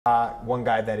One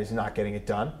guy that is not getting it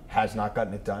done, has not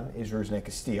gotten it done, is Rusney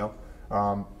Castillo.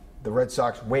 The Red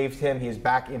Sox waived him. He is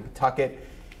back in Pawtucket.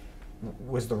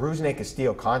 Was the Rusney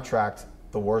Castillo contract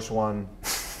the worst one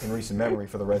in recent memory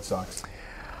for the Red Sox?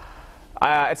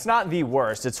 It's not the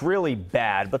worst. It's really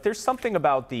bad. But there's something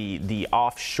about the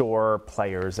offshore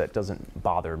players that doesn't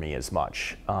bother me as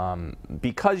much.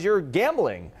 Because you're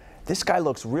gambling. This guy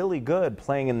looks really good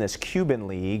playing in this Cuban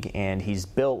league, and he's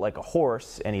built like a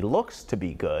horse, and he looks to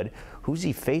be good. Who's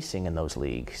he facing in those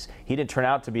leagues? He didn't turn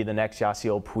out to be the next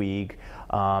Yasiel Puig.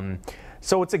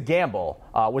 So it's a gamble.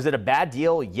 Was it a bad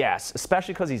deal? Yes,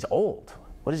 especially because he's old.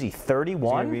 What is he,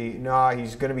 31? No,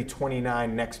 he's going to be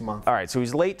 29 next month. All right, so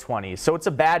he's late 20s. So it's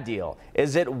a bad deal.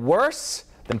 Is it worse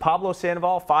than Pablo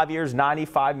Sandoval, 5 years,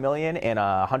 $95 million, and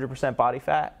 100% body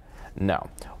fat? No.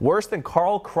 Worse than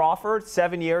Carl Crawford,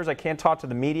 7 years, I can't talk to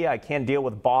the media, I can't deal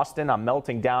with Boston, I'm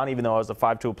melting down even though I was a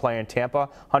 5-2 player in Tampa,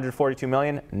 $142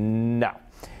 million? No.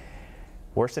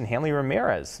 Worse than Hanley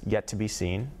Ramirez, yet to be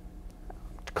seen.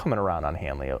 Coming around on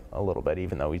Hanley a little bit,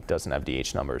 even though he doesn't have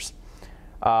DH numbers.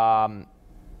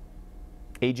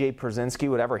 AJ Pierzynski,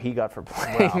 whatever he got for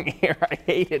playing here, I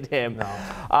hated him.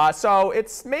 No. So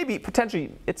it's maybe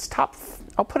potentially it's top.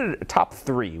 I'll put it at top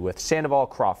 3 with Sandoval,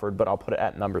 Crawford, but I'll put it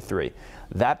at number 3.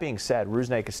 That being said,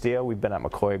 Rusney Castillo, we've been at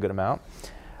McCoy a good amount,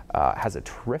 has a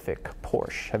terrific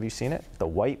Porsche. Have you seen it? The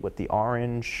white with the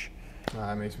orange.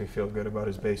 That makes me feel good about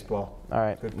his baseball. All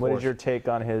right. What is your take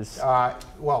on his?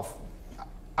 Well,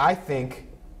 I think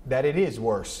that it is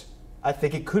worse. I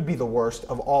think it could be the worst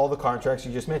of all the contracts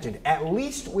you just mentioned. At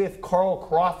least with Carl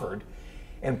Crawford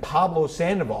and Pablo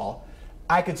Sandoval,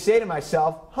 I could say to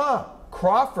myself,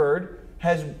 Crawford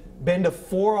has been to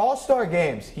 4 All-Star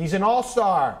games. He's an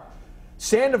All-Star.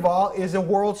 Sandoval is a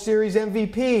World Series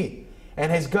MVP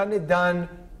and has gotten it done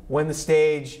when the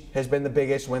stage has been the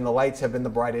biggest, when the lights have been the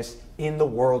brightest in the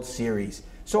World Series.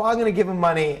 So I'm going to give him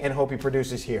money and hope he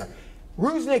produces here.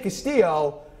 Rusney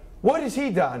Castillo, what has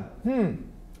he done?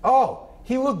 Oh,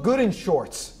 he looked good in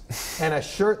shorts and a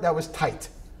shirt that was tight.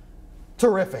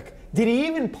 Terrific. Did he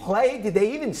even play? Did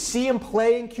they even see him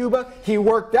play in Cuba? He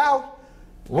worked out.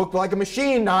 Looked like a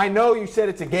machine. Now, I know you said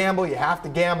it's a gamble. You have to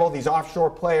gamble. These offshore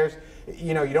players,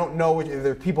 you know, you don't know if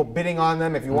there are people bidding on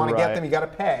them. If you want to get them, you got to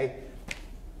pay.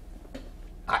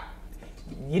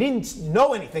 You didn't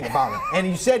know anything about him. And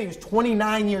you said he was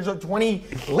 29 years old,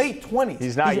 late 20s.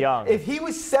 He's not young. If he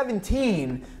was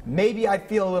 17, maybe I'd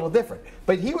feel a little different.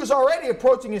 But he was already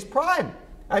approaching his prime.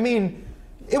 I mean,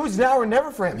 it was now or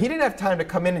never for him. He didn't have time to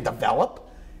come in and develop.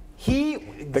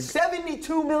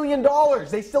 $72 million.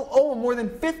 They still owe him more than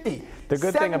 50. The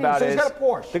good thing about so he's got a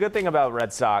Porsche. The good thing about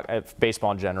Red Sox,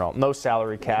 baseball in general, no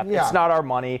salary cap. Yeah. It's not our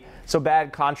money, so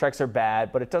bad contracts are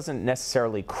bad, but it doesn't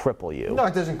necessarily cripple you. No,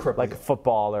 it doesn't cripple like you.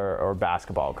 football or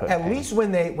basketball could. At least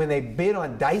when they bid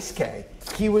on Dice-K,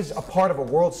 he was a part of a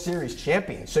World Series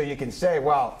champion. So you can say,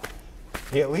 well,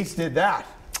 he at least did that.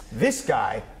 This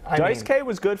guy, Dice-K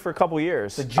was good for a couple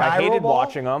years. I hated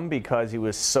watching him because he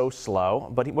was so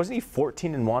slow. But wasn't he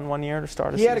 14-1 one year to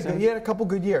start a season? He had a couple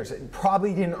good years. It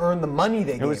probably didn't earn the money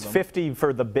they gave him. It was 50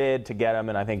 for the bid to get him,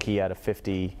 and I think he had a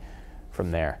 50 from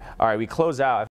there. All right, we close out.